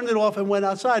up, turned it off, and went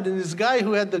outside. And this guy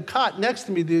who had the cot next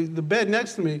to me, the bed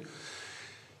next to me,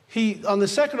 on the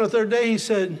second or third day, he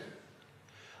said,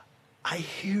 I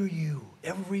hear you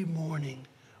every morning.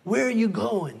 Where are you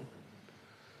going?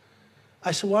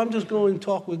 I said, well, I'm just going to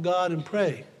talk with God and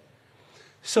pray.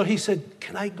 So he said,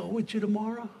 can I go with you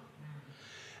tomorrow?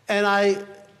 And I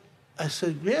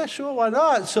said, yeah, sure, why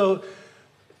not? So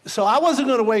I wasn't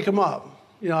going to wake him up.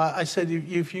 I said,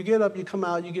 if you get up, you come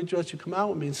out, you get dressed, you come out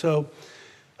with me. And so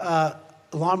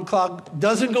alarm clock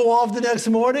doesn't go off the next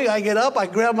morning. I get up, I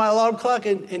grab my alarm clock,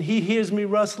 and he hears me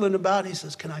rustling about. He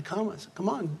says, can I come? I said, come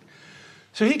on.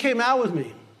 So he came out with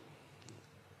me.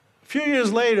 few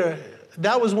years later,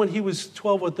 that was when he was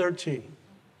 12 or 13.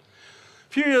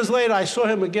 A few years later, I saw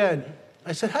him again.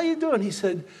 I said, how you doing? He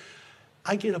said,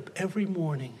 I get up every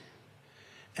morning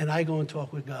and I go and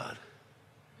talk with God.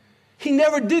 He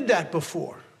never did that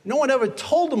before. No one ever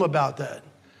told him about that.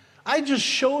 I just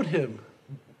showed him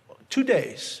 2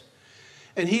 days,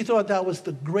 and he thought that was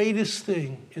the greatest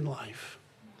thing in life.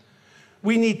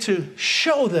 We need to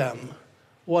show them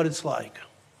what it's like.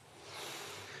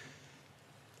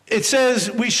 It says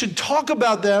we should talk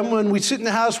about them when we sit in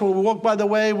the house, when we walk by the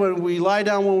way, when we lie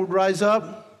down, when we rise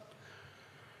up.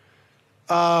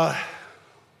 Well,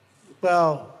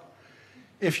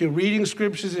 if you're reading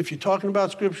scriptures, if you're talking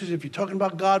about scriptures, if you're talking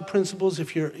about God principles,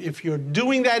 if you're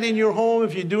doing that in your home,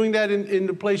 if you're doing that in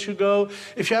the place you go,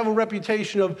 if you have a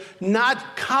reputation of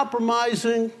not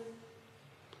compromising,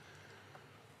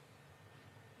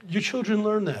 your children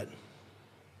learn that.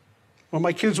 When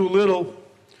my kids were little,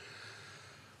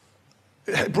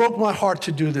 it broke my heart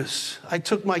to do this. I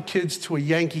took my kids to a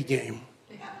Yankee game.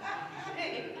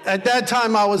 At that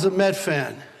time, I was a Met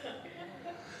fan.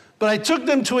 But I took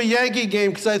them to a Yankee game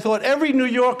because I thought every New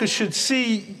Yorker should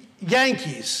see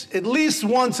Yankees at least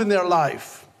once in their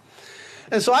life.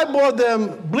 And so I bought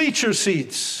them bleacher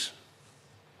seats.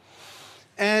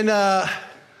 And I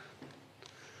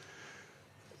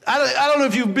don't know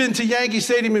if you've been to Yankee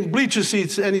Stadium in bleacher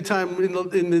seats anytime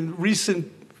in the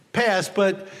recent past,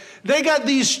 but they got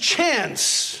these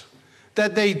chants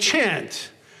that they chant.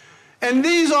 And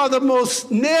these are the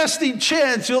most nasty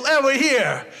chants you'll ever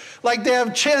hear. Like they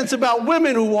have chants about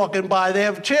women who are walking by. They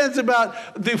have chants about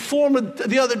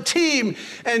the other team.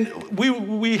 And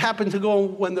we happened to go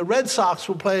when the Red Sox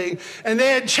were playing, and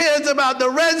they had chants about the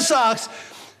Red Sox.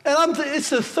 And it's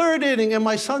the third inning, and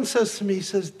my son says to me, he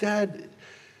says, Dad,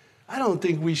 I don't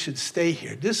think we should stay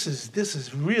here. This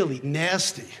is really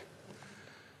nasty.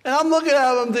 And I'm looking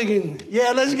at him, I'm thinking,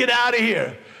 yeah, let's get out of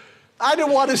here. I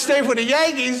didn't want to stay for the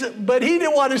Yankees, but he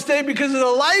didn't want to stay because of the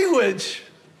language.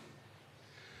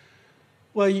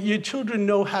 Well, your children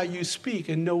know how you speak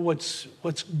and know what's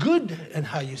good and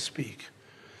how you speak.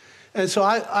 And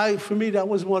so for me, that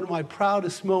was one of my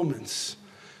proudest moments,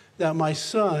 that my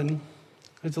son,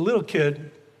 as a little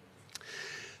kid,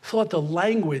 thought the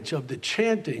language of the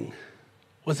chanting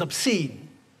was obscene.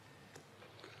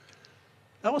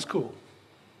 That was cool.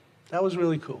 That was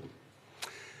really cool.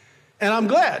 And I'm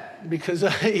glad, because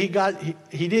he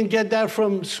didn't get that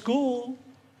from school.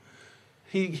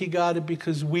 He got it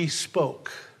because we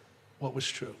spoke what was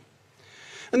true.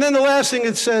 And then the last thing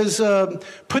it says,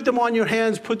 put them on your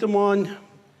hands, put them on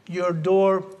your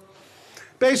door.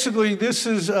 Basically, this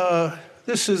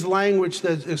is language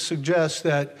that suggests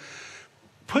that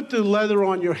put the leather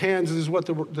on your hands is what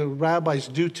the rabbis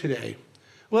do today.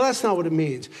 Well, that's not what it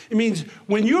means. It means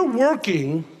when you're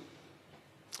working,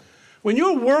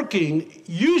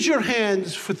 use your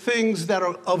hands for things that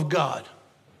are of God.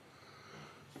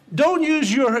 Don't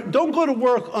go to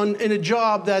work in a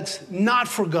job that's not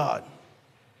for God.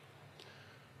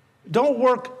 Don't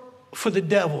work for the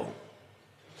devil.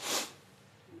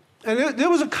 And there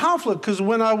was a conflict, because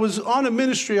when I was on a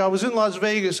ministry, I was in Las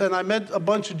Vegas, and I met a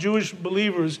bunch of Jewish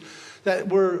believers that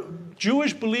were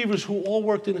Jewish believers who all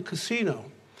worked in a casino.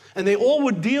 And they all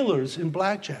were dealers in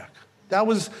blackjack.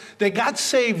 They got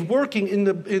saved working in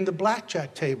the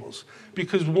blackjack tables,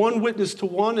 because one witnessed to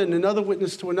one and another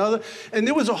witnessed to another. And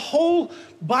there was a whole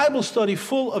Bible study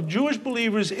full of Jewish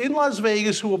believers in Las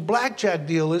Vegas who were blackjack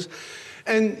dealers.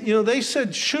 And, they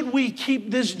said, should we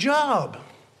keep this job?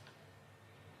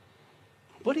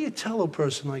 What do you tell a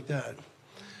person like that?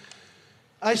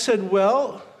 I said,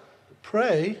 well,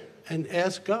 pray and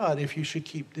ask God if you should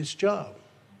keep this job.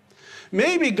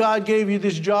 Maybe God gave you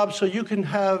this job so you can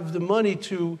have the money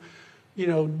to,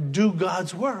 do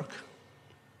God's work.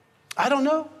 I don't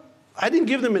know. I didn't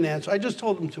give them an answer. I just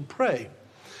told them to pray.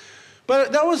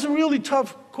 But that was a really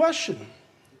tough question.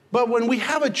 But when we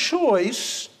have a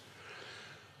choice,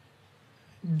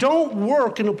 don't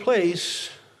work in a place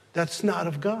that's not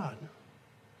of God.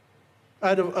 I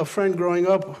had a friend growing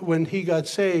up. When he got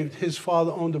saved, his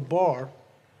father owned a bar.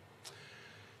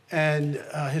 And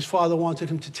his father wanted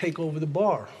him to take over the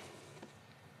bar.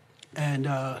 And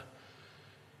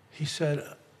he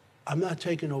said, I'm not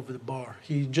taking over the bar.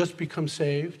 He just become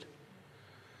saved.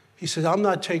 He said, I'm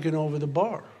not taking over the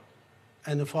bar.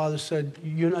 And the father said,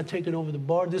 you're not taking over the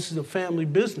bar? This is a family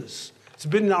business. It's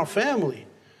been in our family.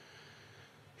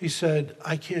 He said,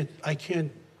 I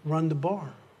can't run the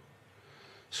bar.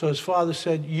 So his father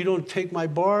said, you don't take my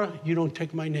bar, you don't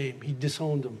take my name. He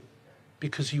disowned him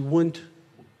because he wouldn't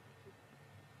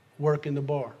work in the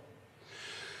bar.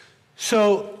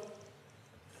 So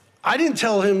I didn't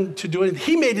tell him to do it.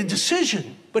 He made a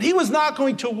decision. But he was not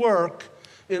going to work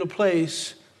in a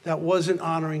place that wasn't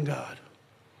honoring God.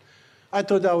 I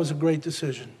thought that was a great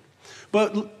decision.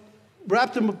 But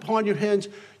wrap them upon your hands,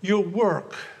 your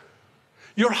work,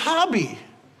 your hobby,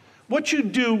 what you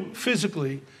do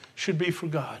physically should be for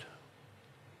God.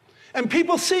 And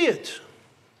people see it.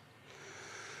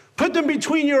 Put them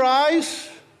between your eyes,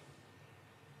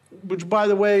 which, by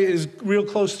the way, is real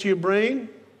close to your brain.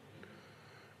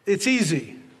 It's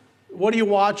easy. What are you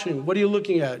watching? What are you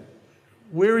looking at?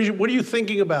 What are you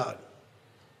thinking about?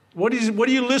 What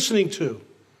are you listening to?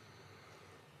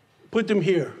 Put them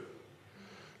here.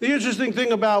 The interesting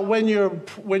thing about when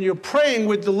you're praying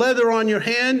with the leather on your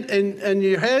hand and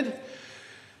your head,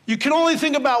 you can only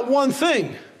think about one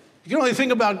thing. You can only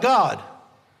think about God.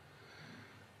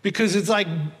 Because it's like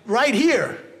right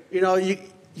here. You know, you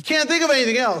can't think of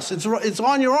anything else. It's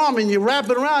on your arm and you wrap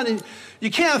it around and you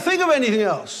can't think of anything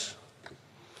else.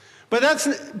 But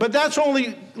that's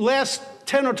only last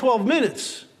 10 or 12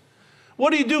 minutes.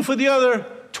 What do you do for the other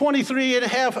 23 and a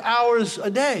half hours a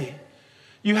day?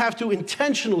 You have to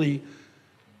intentionally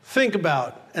think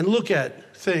about and look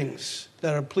at things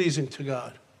that are pleasing to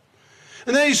God.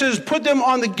 And then he says, put them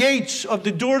on the gates of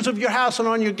the doors of your house and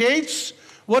on your gates.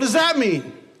 What does that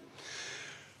mean?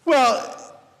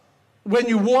 Well, when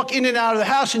you walk in and out of the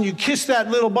house and you kiss that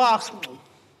little box,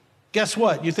 guess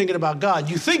what? You're thinking about God.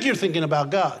 You think you're thinking about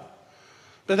God.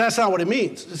 But that's not what it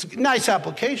means. It's a nice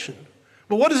application.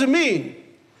 But what does it mean?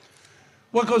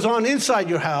 What goes on inside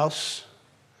your house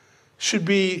should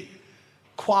be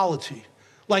quality.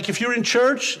 Like if you're in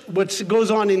church, what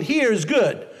goes on in here is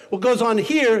good. What goes on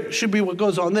here should be what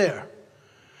goes on there.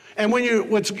 And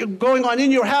what's going on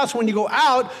in your house when you go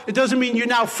out, it doesn't mean you're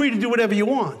now free to do whatever you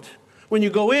want. When you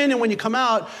go in and when you come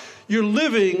out, you're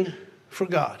living for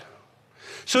God.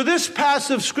 So this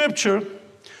passage of scripture,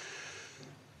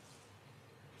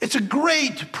 it's a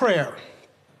great prayer.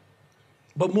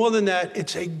 But more than that,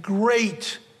 it's a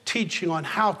great teaching on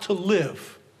how to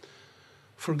live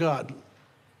for God.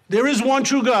 There is one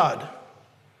true God.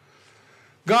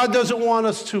 God doesn't want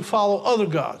us to follow other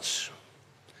gods.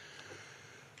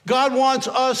 God wants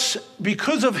us,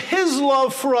 because of his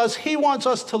love for us, he wants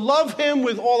us to love him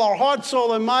with all our heart,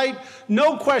 soul, and might,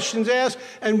 no questions asked.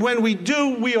 And when we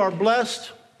do, we are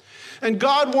blessed. And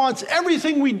God wants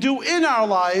everything we do in our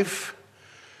life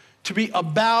to be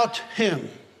about him.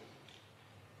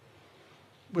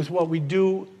 With what we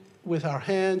do with our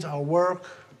hands, our work,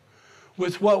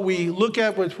 with what we look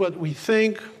at, with what we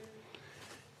think,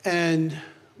 and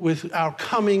with our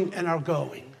coming and our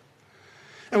going.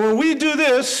 And when we do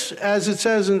this, as it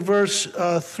says in verse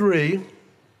 3,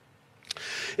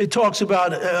 it talks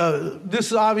about,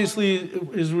 this obviously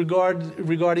is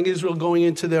regarding Israel going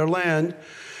into their land,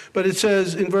 but it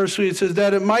says in verse 3, it says,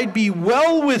 that it might be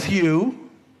well with you.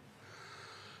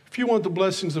 If you want the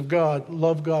blessings of God,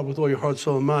 love God with all your heart,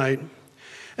 soul, and might.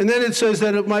 And then it says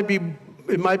that it might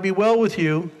be well with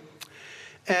you,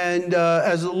 and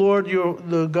as the Lord,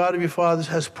 the God of your fathers,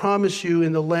 has promised you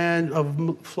in the land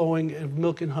of flowing of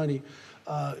milk and honey.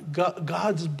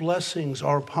 God's blessings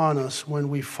are upon us when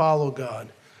we follow God.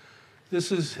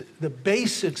 This is the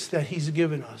basics that he's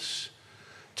given us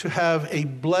to have a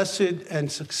blessed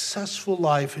and successful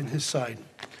life in his sight.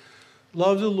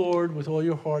 Love the Lord with all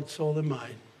your heart, soul, and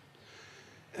mind.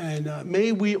 And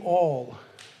may we all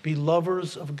be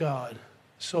lovers of God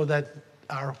so that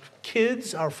our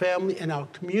kids, our family, and our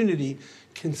community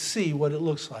can see what it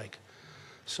looks like.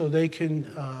 So they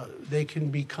can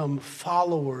become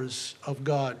followers of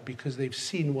God because they've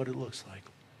seen what it looks like.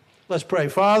 Let's pray.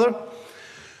 Father,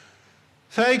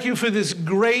 thank you for this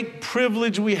great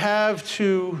privilege we have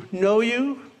to know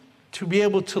you, to be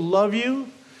able to love you.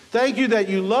 Thank you that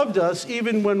you loved us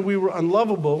even when we were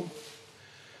unlovable,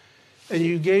 and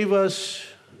you gave us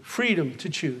freedom to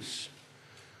choose.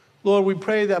 Lord, we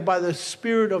pray that by the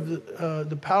Spirit of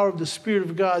the power of the Spirit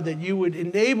of God, that you would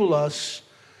enable us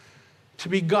to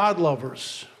be God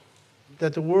lovers,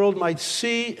 that the world might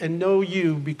see and know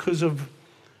you because of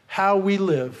how we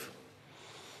live.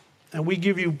 And we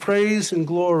give you praise and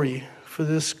glory for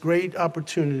this great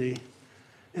opportunity.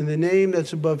 In the name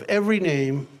that's above every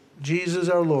name, Jesus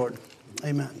our Lord.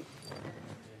 Amen.